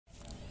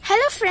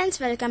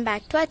friends, welcome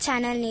back to our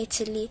channel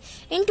Naturally.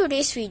 In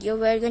today's video,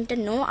 we are going to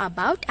know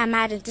about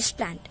Amaranthus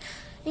plant.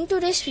 In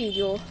today's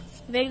video,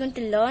 we are going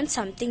to learn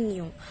something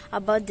new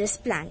about this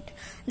plant.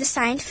 The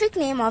scientific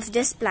name of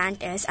this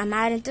plant is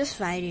Amaranthus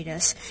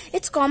viridis.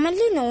 It's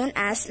commonly known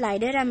as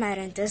Slider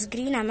Amaranthus,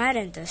 green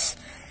Amaranthus.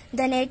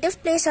 The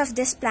native place of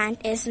this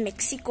plant is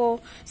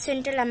Mexico,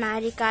 Central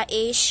America,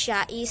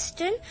 Asia,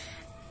 Eastern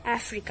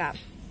Africa.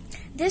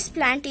 This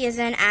plant is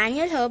an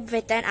annual herb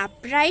with an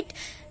upright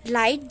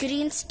light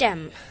green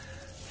stem,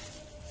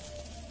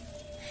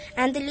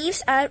 and the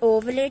leaves are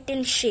ovate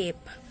in shape.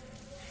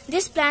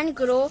 This plant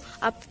grows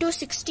up to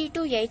 60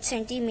 to 8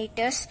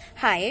 centimeters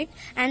height,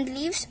 and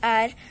leaves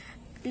are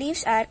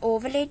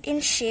ovate in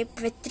shape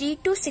with 3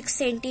 to 6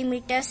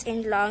 centimeters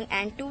in long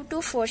and 2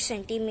 to 4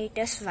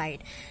 centimeters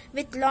wide,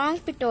 with long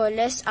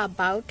petioles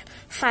about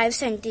 5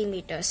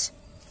 centimeters.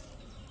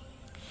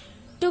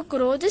 To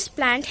grow this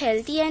plant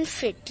healthy and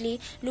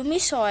fitly, loamy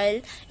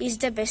soil is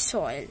the best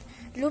soil.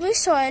 Loamy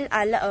soil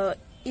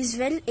is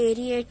well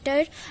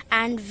aerated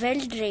and well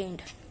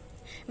drained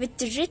with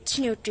rich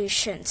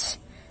nutrition.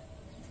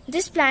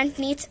 This plant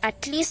needs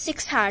at least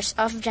 6 hours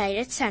of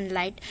direct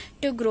sunlight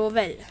to grow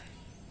well.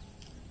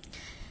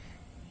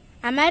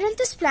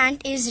 Amaranthus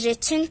plant is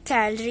rich in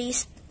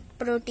calories,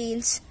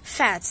 proteins,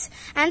 fats,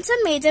 and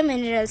some major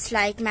minerals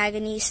like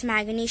manganese,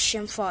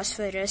 magnesium,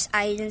 phosphorus,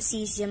 iron,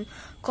 cesium,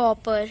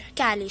 copper,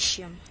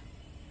 calcium,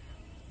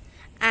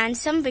 and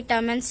some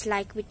vitamins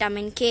like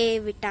vitamin K,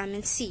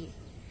 vitamin C.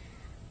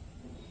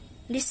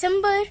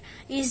 December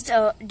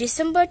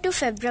to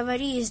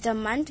February is the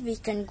month we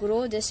can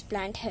grow this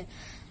plant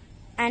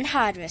and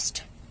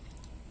harvest.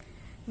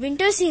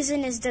 Winter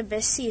season is the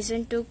best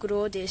season to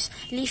grow these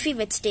leafy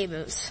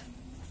vegetables.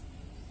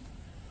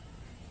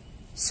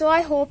 So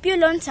I hope you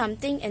learned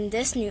something in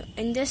this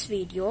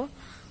video.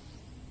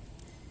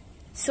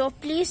 So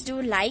please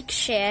do like,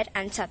 share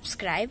and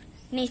subscribe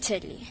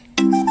Naturally.